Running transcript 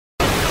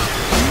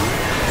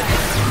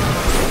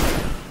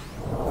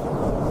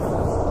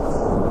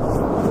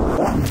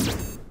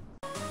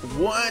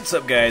What's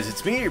up, guys?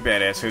 It's me, your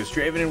badass host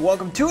Draven, and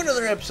welcome to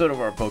another episode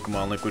of our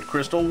Pokemon Liquid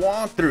Crystal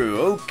walkthrough.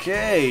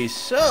 Okay,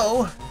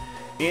 so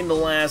in the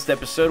last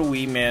episode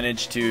we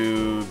managed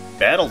to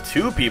battle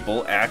two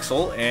people,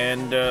 Axel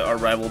and our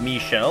rival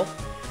Michelle,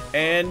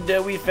 and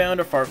we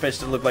found a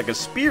Farfetch'd that looked like a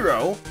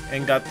Spearow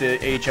and got the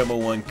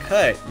HM01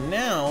 cut.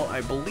 Now,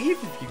 I believe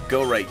if you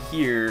go right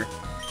here,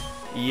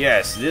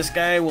 yes, this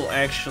guy will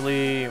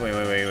actually...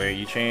 Wait.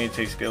 You change,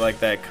 takes good like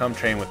that. Come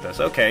train with us.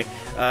 Okay.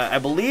 I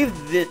believe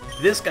that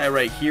this guy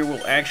right here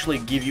will actually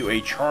give you a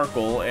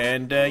charcoal,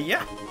 and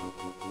yeah.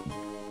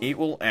 It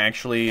will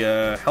actually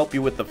help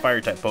you with the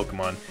fire-type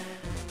Pokemon.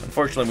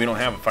 Unfortunately, we don't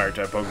have a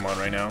fire-type Pokemon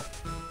right now.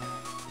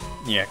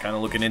 Yeah, kind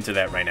of looking into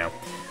that right now.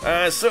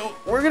 So,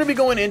 we're going to be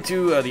going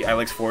into the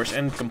Ilex Forest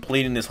and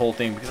completing this whole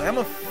thing, because I'm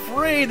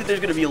afraid that there's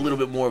going to be a little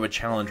bit more of a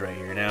challenge right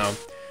here. Now,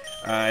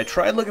 I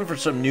tried looking for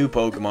some new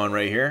Pokemon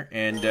right here,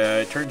 and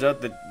it turns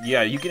out that,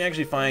 yeah, you can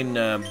actually find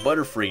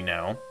Butterfree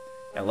now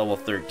at level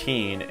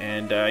 13,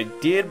 and I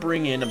did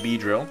bring in a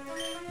Beedrill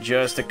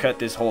just to cut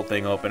this whole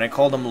thing open. I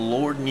called him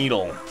Lord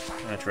Needle.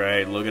 That's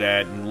right, look at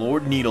that,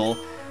 Lord Needle.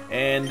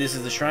 And this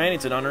is the shrine.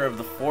 It's in honor of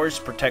the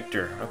Forest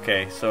Protector.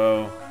 Okay,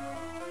 so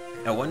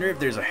I wonder if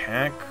there's a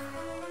hack,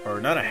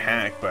 or not a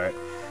hack, but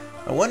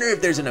I wonder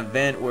if there's an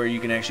event where you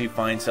can actually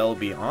find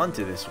Celebi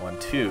onto this one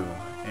too.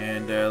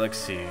 And let's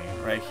see,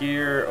 right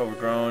here,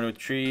 overgrown with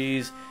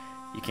trees.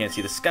 You can't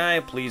see the sky.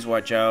 Please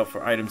watch out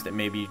for items that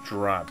may be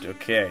dropped.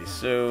 Okay,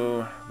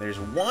 so there's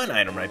one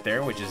item right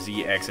there, which is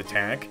the X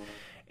attack.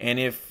 And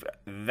if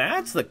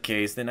that's the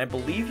case, then I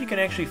believe you can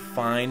actually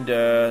find,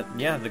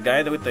 yeah, the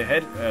guy with the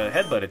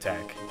headbutt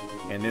attack.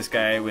 And this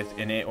guy with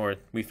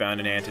we found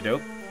an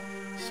antidote.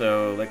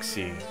 So let's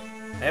see.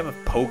 I have a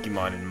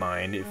Pokemon in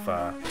mind if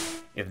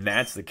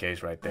that's the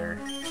case right there.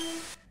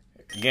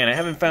 Again, I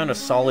haven't found a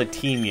solid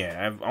team yet.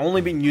 I've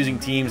only been using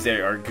teams that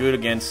are good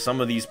against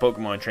some of these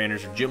Pokemon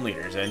trainers or gym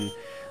leaders. And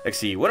let's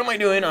see, what am I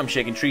doing? I'm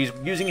shaking trees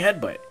using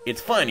Headbutt.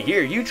 It's fun.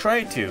 Here, you try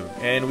it too.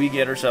 And we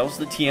get ourselves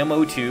the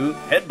TM02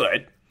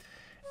 Headbutt.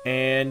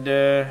 And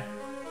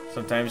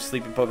sometimes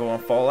sleeping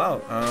Pokemon fall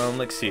out.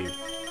 Let's see.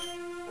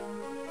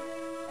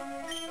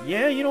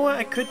 Yeah, you know what?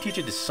 I could teach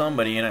it to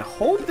somebody, and I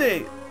hope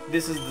that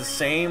this is the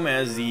same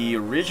as the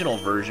original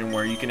version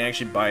where you can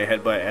actually buy a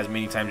Headbutt as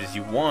many times as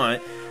you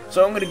want.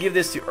 So I'm going to give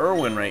this to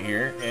Erwin right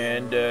here,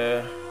 and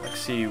let's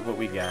see what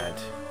we got.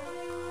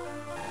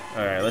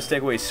 Alright, let's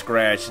take away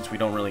Scratch since we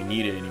don't really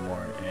need it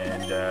anymore.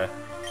 And there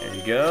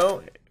you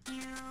go.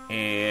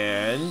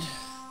 And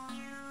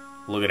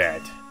look at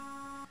that.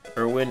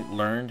 Erwin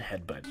learned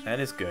Headbutt. That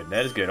is good.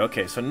 That is good.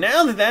 Okay, so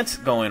now that that's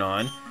going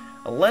on,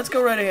 let's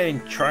go right ahead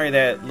and try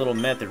that little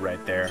method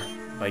right there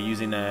by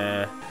using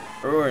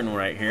Erwin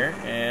right here,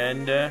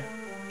 and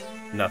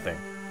nothing.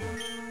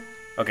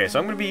 Okay, so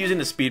I'm going to be using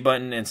the speed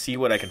button and see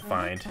what I can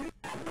find.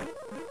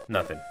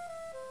 Nothing.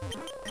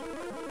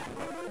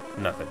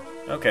 Nothing.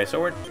 Okay, so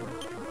we're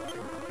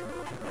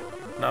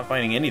not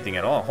finding anything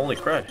at all. Holy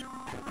crud.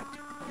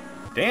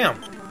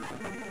 Damn.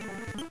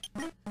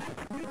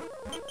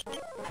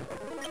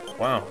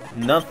 Wow,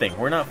 nothing.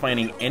 We're not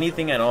finding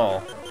anything at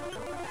all.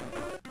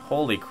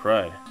 Holy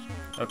crud.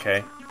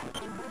 Okay.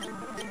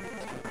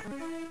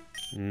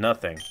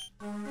 Nothing.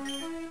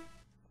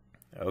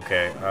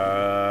 Okay,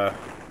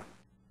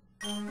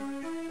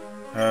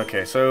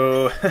 okay,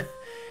 so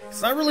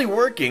it's not really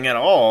working at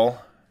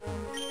all.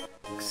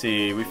 Let's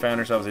see, we found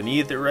ourselves an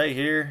Ether right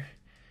here.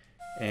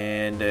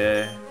 And,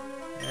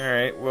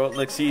 alright, well,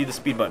 let's see the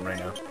speed button right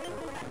now.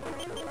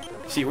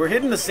 See, we're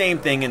hitting the same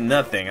thing and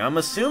nothing. I'm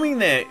assuming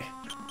that...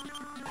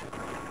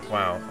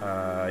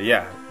 Wow,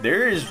 yeah,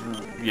 there is,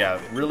 yeah,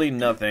 really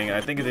nothing.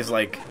 I think it is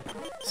like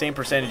same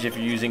percentage if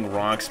you're using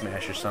Rock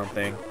Smash or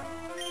something.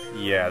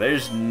 Yeah,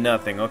 there's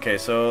nothing. Okay,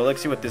 so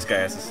let's see what this guy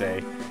has to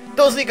say.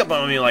 Don't sneak up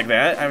on me like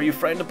that. How are you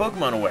frightened the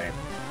Pokemon away?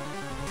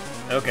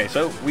 Okay,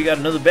 so we got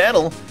another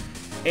battle,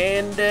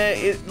 and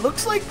it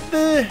looks like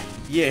yeah,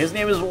 his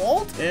name is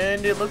Walt,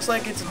 and it looks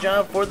like it's a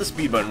job for the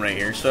speed button right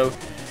here. So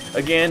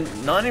again,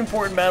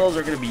 non-important battles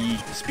are going to be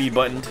speed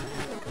buttoned,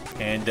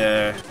 and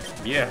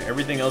yeah,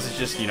 everything else is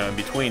just, you know, in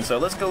between. So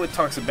let's go with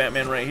Toxic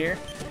Batman right here,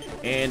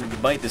 and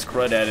bite the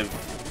crud out of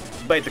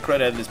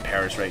this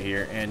Paris right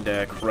here. And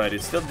crud,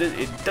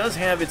 it does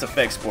have its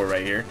effect spore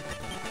right here.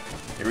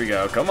 Here we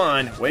go. Come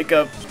on, wake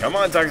up. Come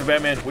on, Toxic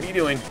Batman. What are you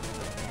doing?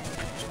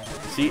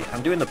 See,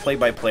 I'm doing the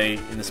play-by-play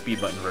in the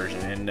speed button version,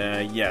 and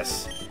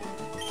yes.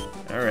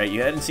 Alright,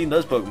 you hadn't seen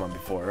those Pokemon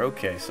before.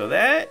 Okay, so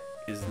that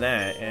is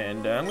that,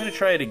 and I'm going to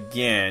try it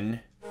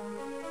again.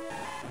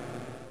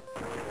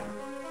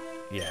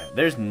 Yeah,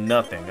 there's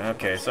nothing.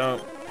 Okay, so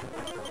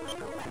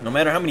no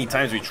matter how many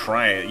times we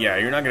try it, yeah,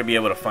 you're not going to be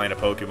able to find a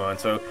Pokemon.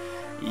 So,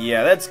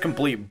 yeah, that's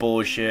complete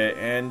bullshit,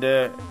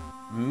 and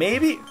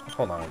maybe...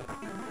 Hold on.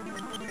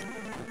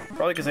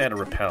 Probably because I had a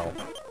repel.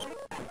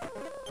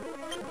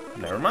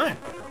 Never mind.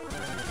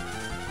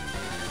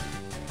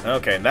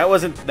 Okay, that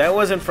wasn't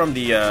from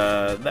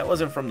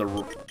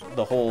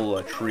the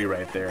whole tree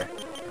right there.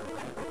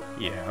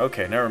 Yeah,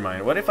 okay, never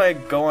mind. What if I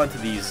go onto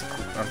this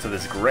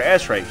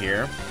grass right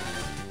here?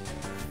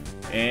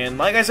 And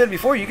like I said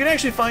before, you can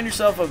actually find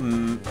yourself a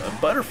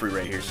Butterfree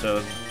right here.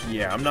 So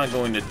yeah, I'm not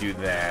going to do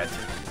that.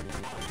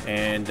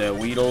 And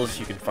Weedles,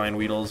 you can find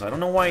Weedles. I don't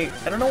know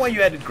why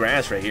you added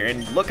Grass right here.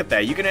 And look at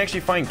that, you can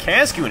actually find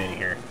Cascoon in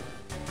here.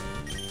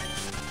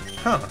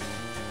 Huh.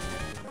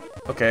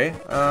 Okay.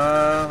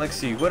 Let's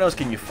see. What else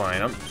can you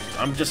find?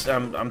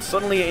 I'm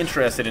suddenly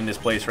interested in this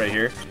place right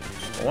here.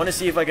 I want to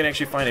see if I can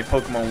actually find a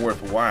Pokemon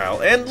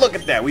worthwhile. And look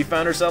at that, we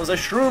found ourselves a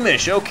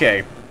Shroomish.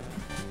 Okay.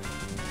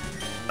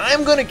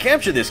 I'm gonna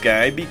capture this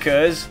guy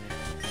because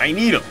I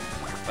need him.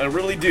 I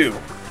really do.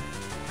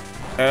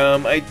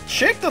 I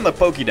checked on the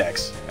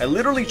Pokedex. I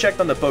literally checked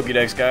on the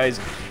Pokedex, guys,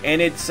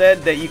 and it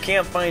said that you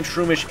can't find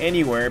Shroomish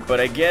anywhere, but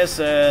I guess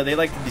they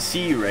like to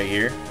deceive you right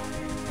here.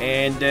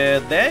 And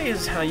that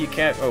is how you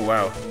oh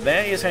wow,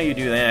 that is how you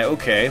do that.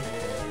 Okay.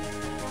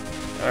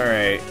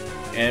 Alright.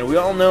 And we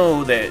all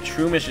know that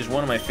Shroomish is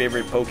one of my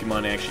favorite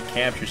Pokemon to actually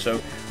capture,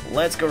 so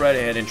let's go right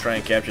ahead and try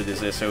and capture this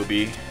SOB.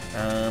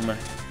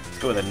 Let's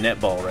go with a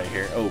Netball right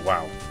here. Oh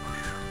wow.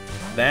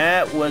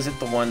 That wasn't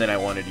the one that I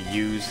wanted to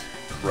use.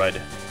 Crud.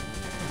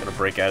 I'm gonna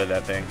break out of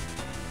that thing.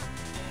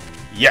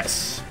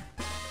 Yes!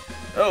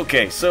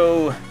 Okay,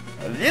 so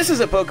this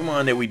is a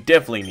Pokemon that we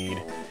definitely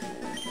need.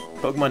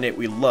 Pokemon that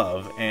we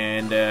love,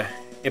 and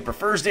it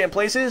prefers damp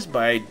places.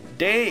 By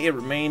day, it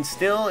remains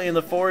still in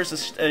the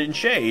forest in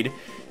shade.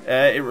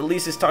 It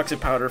releases toxic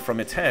powder from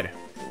its head.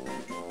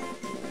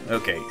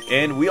 Okay,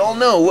 and we all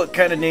know what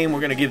kind of name we're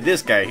going to give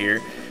this guy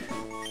here.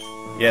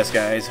 Yes,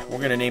 guys, we're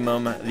going to name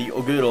him the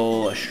good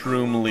old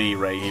Shroomly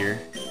right here.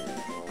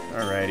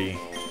 Alrighty,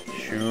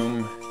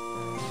 Shroomly.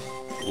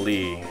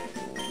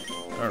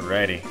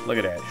 Alrighty, look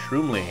at that,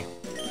 Shroomly.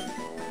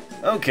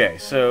 Okay,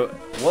 so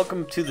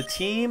welcome to the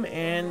team,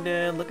 and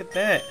look at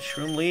that.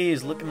 Shroomly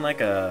is looking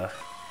like a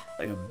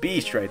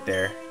beast right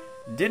there.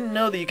 Didn't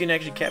know that you can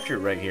actually capture it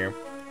right here.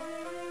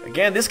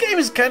 Again, this game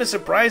is kind of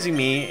surprising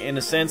me in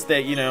the sense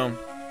that, you know,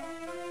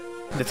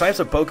 the types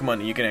of Pokemon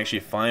that you can actually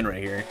find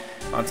right here.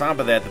 On top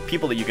of that, the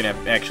people that you can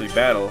actually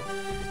battle.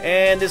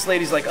 And this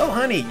lady's like, oh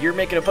honey, you're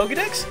making a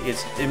Pokedex?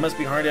 It must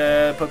be hard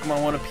to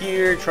Pokemon won't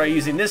appear. Try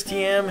using this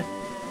TM.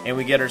 And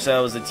we get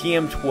ourselves the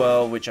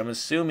TM12, which I'm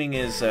assuming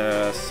is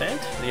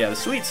Scent? Yeah, the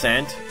Sweet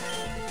Scent.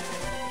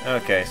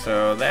 Okay,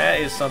 so that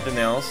is something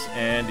else.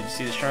 And did you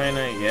see this shrine?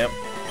 Yep.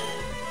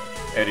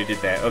 I already did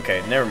that.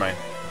 Okay, never mind.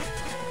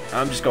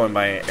 I'm just going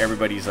by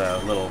everybody's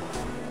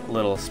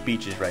little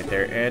speeches right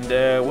there. And,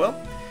 well,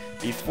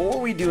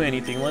 before we do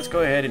anything, let's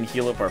go ahead and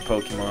heal up our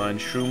Pokemon.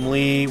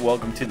 Shroomly,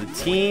 welcome to the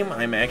team.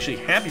 I'm actually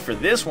happy for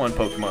this one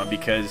Pokemon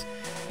because,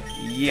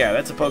 yeah,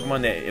 that's a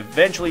Pokemon that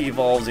eventually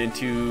evolves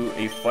into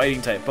a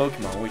fighting-type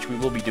Pokemon, which we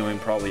will be doing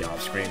probably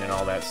off-screen and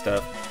all that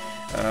stuff.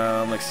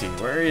 Let's see,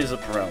 where is a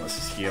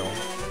Paralysis Heal?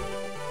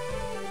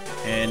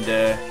 And,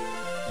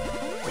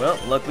 well,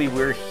 luckily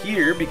we're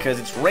here because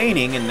it's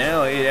raining, and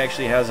now it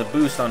actually has a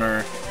boost on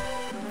our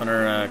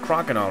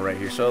Croconaw right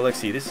here. So let's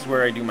see, this is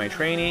where I do my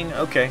training.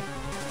 Okay,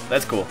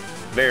 that's cool.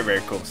 Very,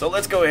 very cool. So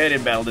let's go ahead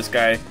and battle this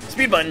guy.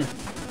 Speed button!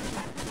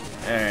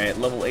 Alright,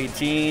 level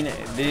 18.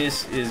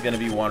 This is going to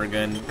be Water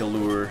Gun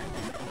Galore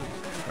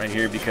right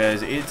here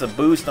because it's a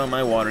boost on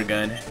my Water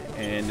Gun.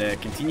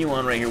 And continue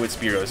on right here with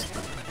Spearows.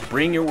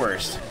 Bring your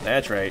worst.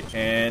 That's right.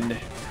 And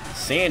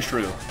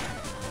Sandshrew.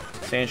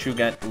 Sandshrew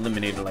got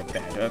eliminated like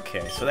that.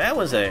 Okay, so that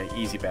was an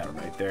easy battle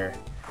right there.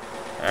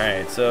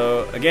 Alright,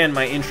 so again,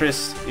 my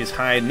interest is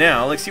high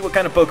now. Let's see what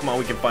kind of Pokemon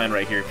we can find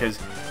right here, because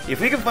if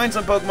we can find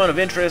some Pokemon of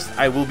interest,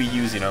 I will be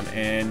using them.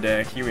 And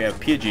here we have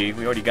Pidgey.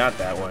 We already got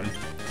that one.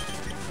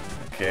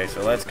 Okay,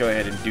 so let's go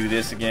ahead and do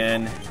this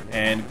again.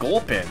 And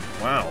Gulpin.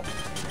 Wow.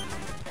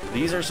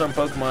 These are some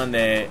Pokemon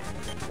that,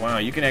 wow,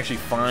 you can actually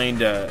find,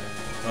 well,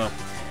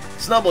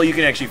 Snubbull you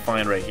can actually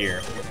find right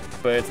here.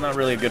 But it's not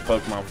really a good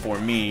Pokemon for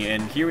me.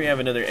 And here we have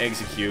another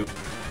Execute.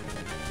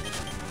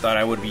 Thought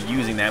I would be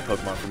using that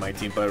Pokemon for my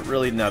team, but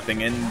really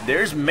nothing. And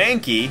there's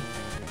Mankey.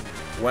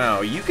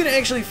 Wow, you can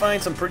actually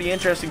find some pretty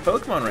interesting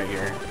Pokemon right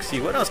here. Let's see,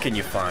 what else can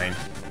you find?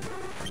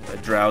 A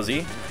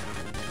Drowsy.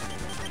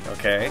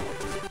 Okay.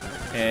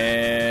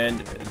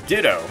 And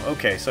Ditto.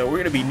 Okay, so we're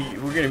gonna be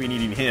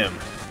needing him.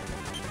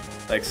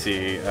 Let's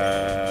see,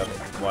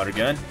 Water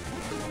Gun.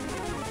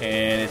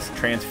 And it's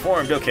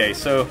transformed. Okay,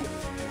 so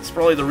it's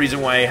probably the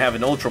reason why I have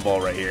an Ultra Ball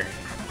right here.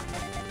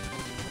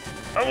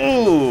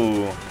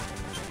 Oh!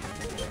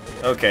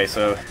 Okay,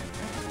 so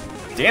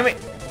damn it.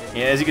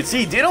 Yeah, as you can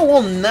see, Ditto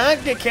will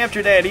not get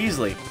captured that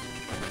easily.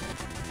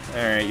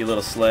 Alright, you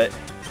little slut.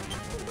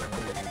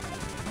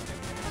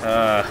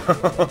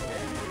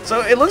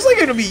 So it looks like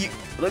I'm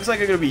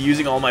gonna be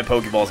using all my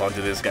Pokeballs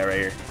onto this guy right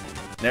here.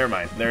 Never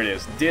mind, there it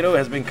is. Ditto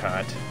has been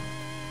caught.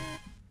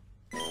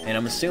 And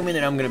I'm assuming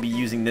that I'm going to be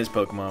using this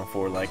Pokemon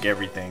for, like,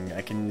 everything.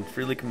 I can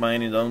freely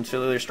combine its own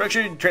cellular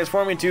structure to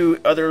transform into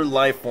other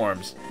life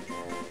forms.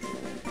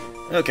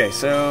 Okay,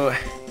 so,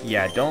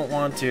 yeah, I don't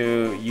want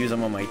to use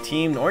them on my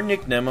team or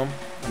nickname them.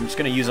 I'm just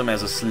going to use them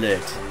as a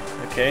slit.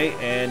 Okay,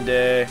 and,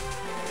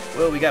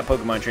 well, we got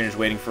Pokemon trainers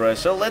waiting for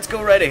us. So let's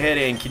go right ahead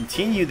and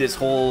continue this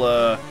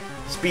whole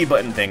speed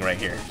button thing right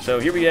here. So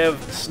here we have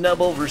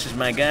Snubbull versus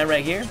my guy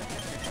right here.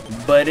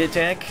 Butt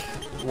attack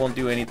won't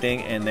do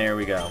anything, and there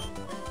we go.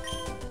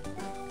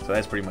 So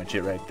that's pretty much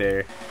it right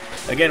there.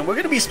 Again, we're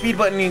going to be speed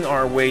buttoning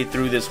our way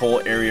through this whole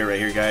area right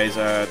here, guys.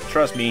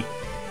 Trust me,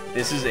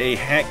 this is a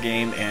hack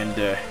game,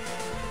 and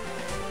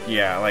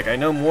yeah, like I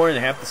know more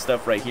than half the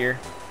stuff right here.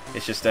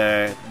 It's just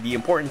the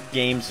important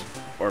games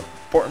or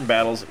important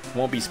battles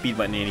won't be speed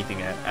buttoning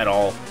anything at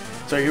all.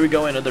 So here we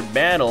go, another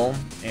battle,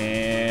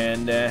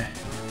 and let's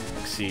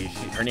see,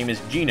 her name is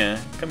Gina,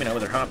 coming out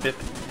with her Hot Pip,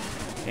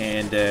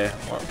 and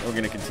well, we're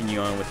going to continue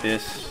on with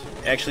this.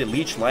 Actually,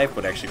 Leech Life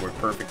would actually work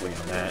perfectly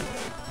on that,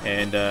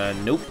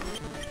 and nope.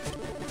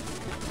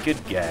 Good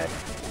God.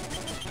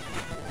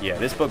 Yeah,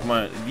 these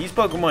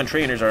Pokemon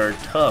trainers are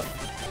tough.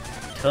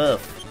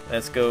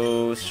 Let's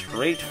go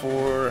straight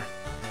for...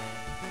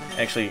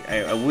 Actually,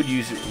 I would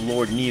use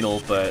Lord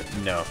Needle, but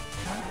no.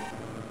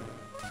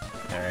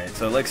 Alright,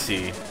 so let's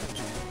see.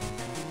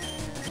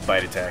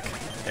 Bite attack.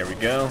 There we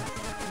go.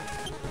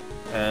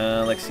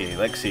 Let's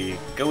see.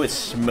 Go with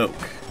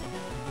Smoke.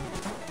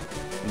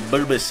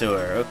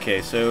 Bulbasaur.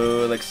 Okay,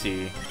 so let's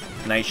see.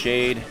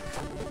 Nightshade.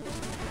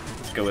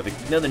 Let's go with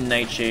another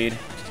Nightshade.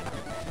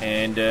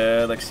 And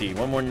let's see,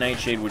 one more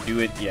Nightshade would do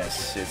it.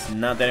 Yes, it's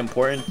not that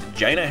important.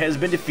 Gina has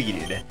been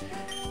defeated.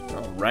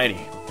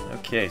 Alrighty.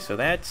 Okay, so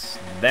that's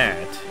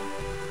that.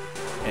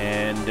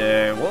 And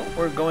well,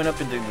 we're going up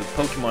into the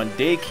Pokemon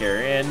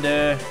Daycare, and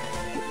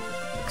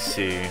let's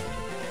see.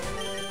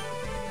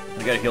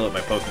 I gotta heal up my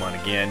Pokemon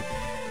again.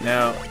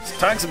 Now,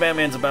 Toxic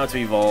Batman's about to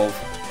evolve,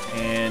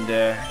 and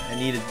I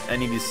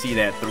need to see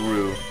that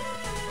through.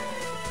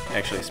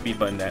 Actually, speed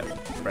button that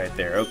right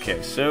there.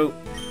 Okay, so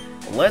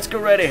let's go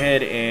right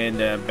ahead and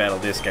battle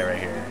this guy right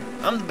here.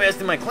 I'm the best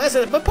in my class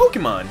at my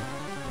Pokemon.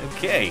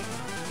 Okay,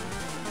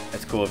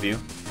 that's cool of you.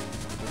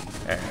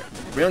 Alright,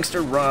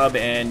 Youngster Rob,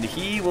 and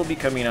he will be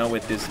coming out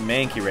with this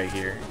Mankey right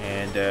here,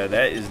 and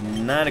that is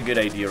not a good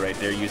idea right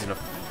there, using a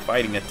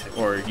fighting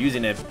or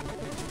using a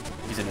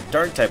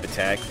dark type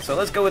attack. So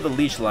let's go with the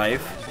Leech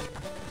Life,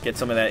 get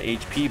some of that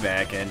HP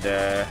back, and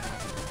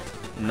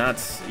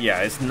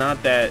it's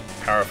not that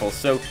powerful.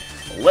 So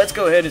let's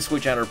go ahead and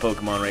switch out our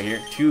Pokemon right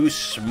here to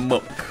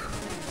Smoke.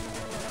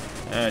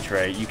 That's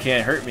right, you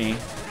can't hurt me.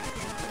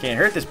 Can't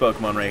hurt this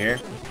Pokemon right here.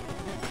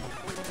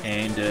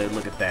 And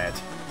look at that.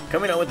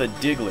 Coming out with a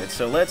Diglett,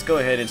 so let's go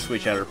ahead and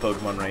switch out our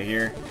Pokemon right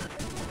here.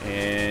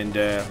 And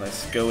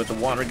let's go with the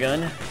Water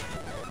Gun.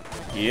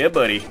 Yeah,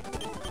 buddy.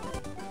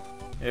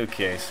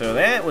 Okay, so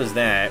that was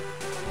that.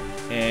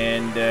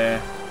 And I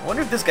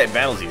wonder if this guy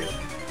battles you.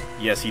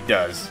 Yes, he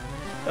does.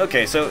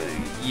 Okay, so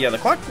yeah, the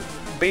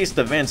clock-based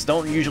events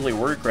don't usually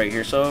work right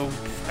here, so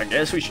I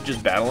guess we should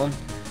just battle him.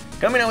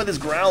 Coming out with this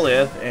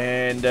Growlithe,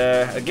 and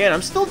again,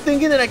 I'm still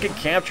thinking that I could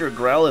capture a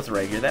Growlithe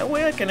right here. That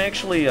way I can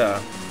actually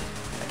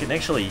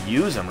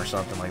use them or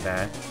something like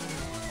that.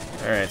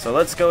 Alright, so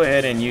let's go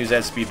ahead and use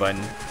that speed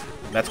button.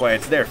 That's why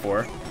it's there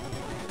for.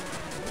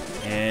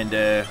 And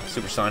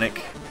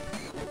Supersonic.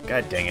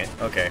 God dang it.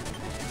 Okay.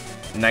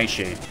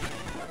 Nightshade.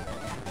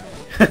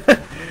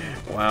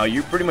 Wow,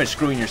 you're pretty much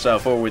screwing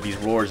yourself over with these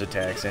Roars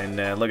attacks. And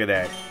look at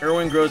that.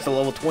 Irwin grows to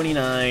level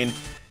 29.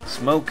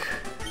 Smoke,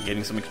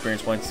 getting some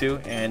experience points too.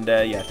 And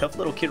yeah, tough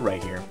little kid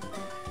right here.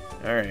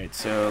 Alright,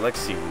 so let's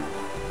see.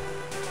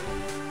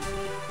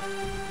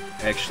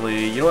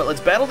 Actually, you know what? Let's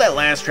battle that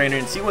last trainer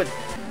and see what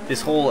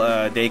this whole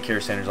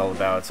daycare center is all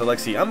about. So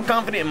let's see. I'm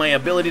confident in my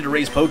ability to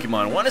raise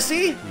Pokemon. Want to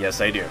see?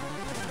 Yes, I do.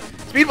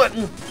 Speed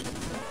button.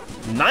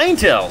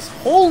 Ninetales.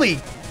 Holy.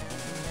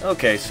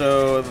 Okay,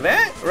 so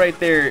that right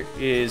there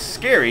is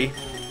scary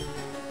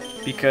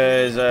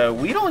because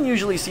we don't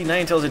usually see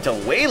Ninetales until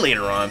way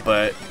later on.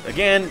 But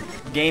again,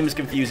 game is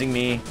confusing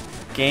me.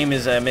 Game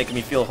is making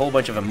me feel a whole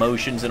bunch of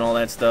emotions and all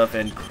that stuff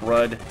and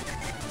crud.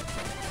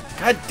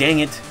 God dang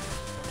it.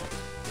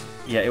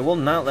 Yeah, it will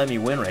not let me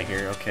win right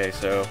here. Okay,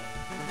 so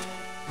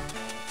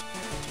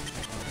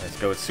let's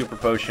go with Super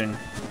Potion.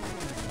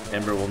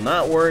 Ember will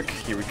not work.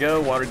 Here we go.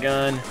 Water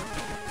Gun.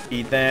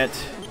 Eat that.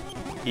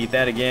 Eat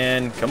that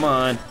again. Come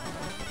on.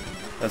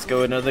 Let's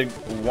go with another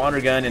Water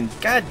Gun, and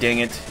god dang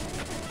it.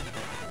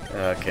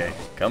 Okay,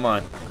 come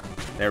on.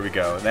 There we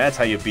go. That's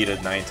how you beat a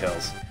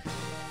Ninetales.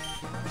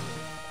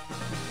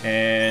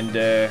 And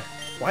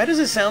why does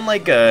it sound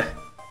like a...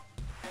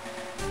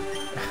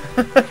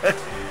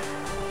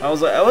 I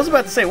was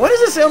about to say, why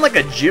does it sound like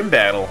a gym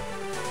battle?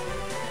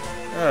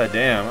 Oh,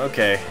 damn.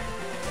 Okay.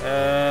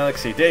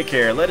 Let's see.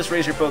 Daycare. Let us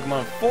raise your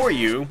Pokemon for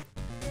you.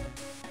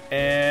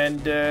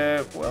 And,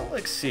 well,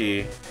 let's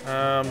see.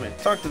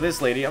 Talk to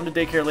this lady. I'm the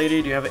daycare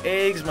lady. Do you have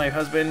eggs? My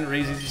husband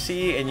raises you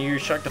see, and you're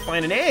shocked to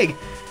find an egg.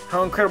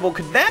 How incredible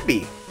could that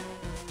be?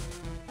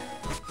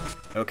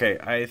 Okay,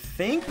 I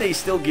think they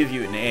still give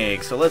you an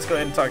egg, so let's go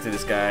ahead and talk to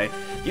this guy.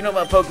 You know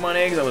about Pokemon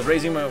eggs? I was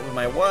raising them with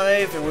my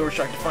wife, and we were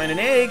shocked to find an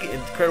egg.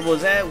 Incredible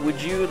as that.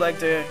 Would you like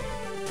to...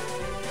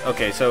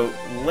 Okay, so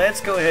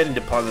let's go ahead and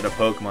deposit a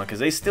Pokemon, because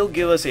they still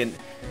give us a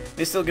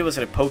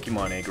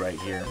Pokemon egg right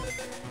here.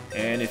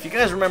 And if you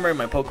guys remember in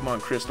my Pokemon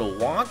Crystal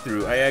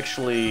walkthrough, I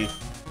actually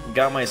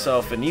got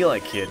myself an Eli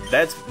kit.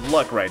 That's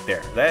luck right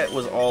there. That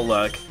was all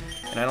luck.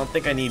 And I don't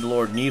think I need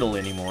Lord Needle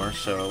anymore.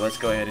 So let's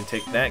go ahead and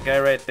take that guy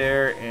right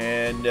there.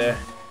 And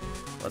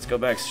let's go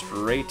back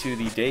straight to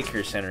the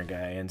daycare center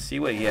guy and see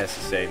what he has to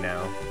say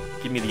now.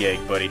 Give me the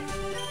egg, buddy.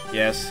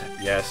 Yes,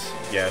 yes,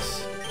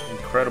 yes.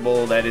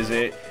 Incredible, that is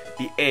it.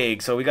 The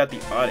egg, so we got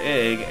the odd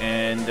egg,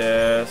 and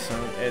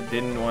so Ed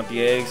didn't want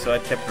the egg, so I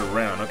kept it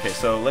around. Okay,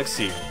 so let's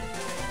see.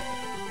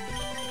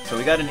 So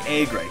we got an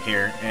egg right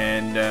here,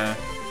 and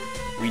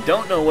we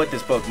don't know what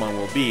this Pokemon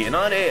will be. An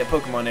odd egg, a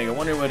Pokemon egg, I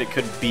wonder what it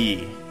could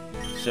be.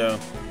 So,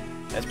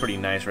 that's pretty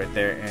nice right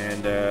there,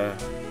 and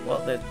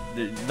well,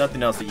 there's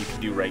nothing else that you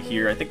can do right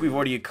here. I think we've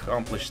already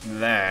accomplished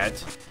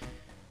that.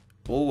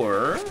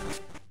 Or,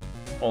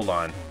 hold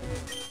on.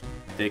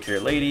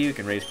 Daycare lady who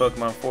can raise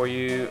Pokemon for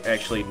you.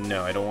 Actually,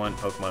 no, I don't want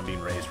Pokemon being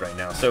raised right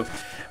now. So,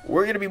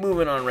 we're going to be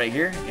moving on right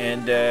here,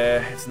 and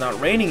it's not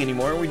raining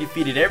anymore. We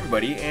defeated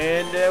everybody,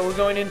 and we're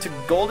going into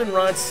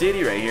Goldenrod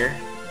City right here.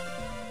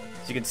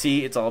 As you can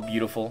see, it's all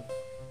beautiful.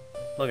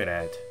 Look at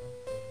that.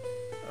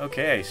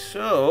 Okay,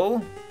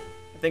 so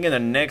I think in the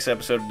next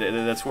episode,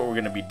 that's what we're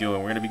going to be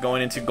doing. We're going to be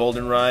going into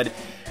Goldenrod,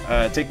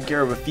 taking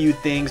care of a few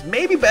things,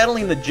 maybe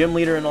battling the gym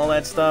leader and all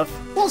that stuff.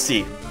 We'll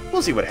see.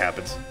 We'll see what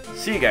happens.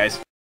 See you guys.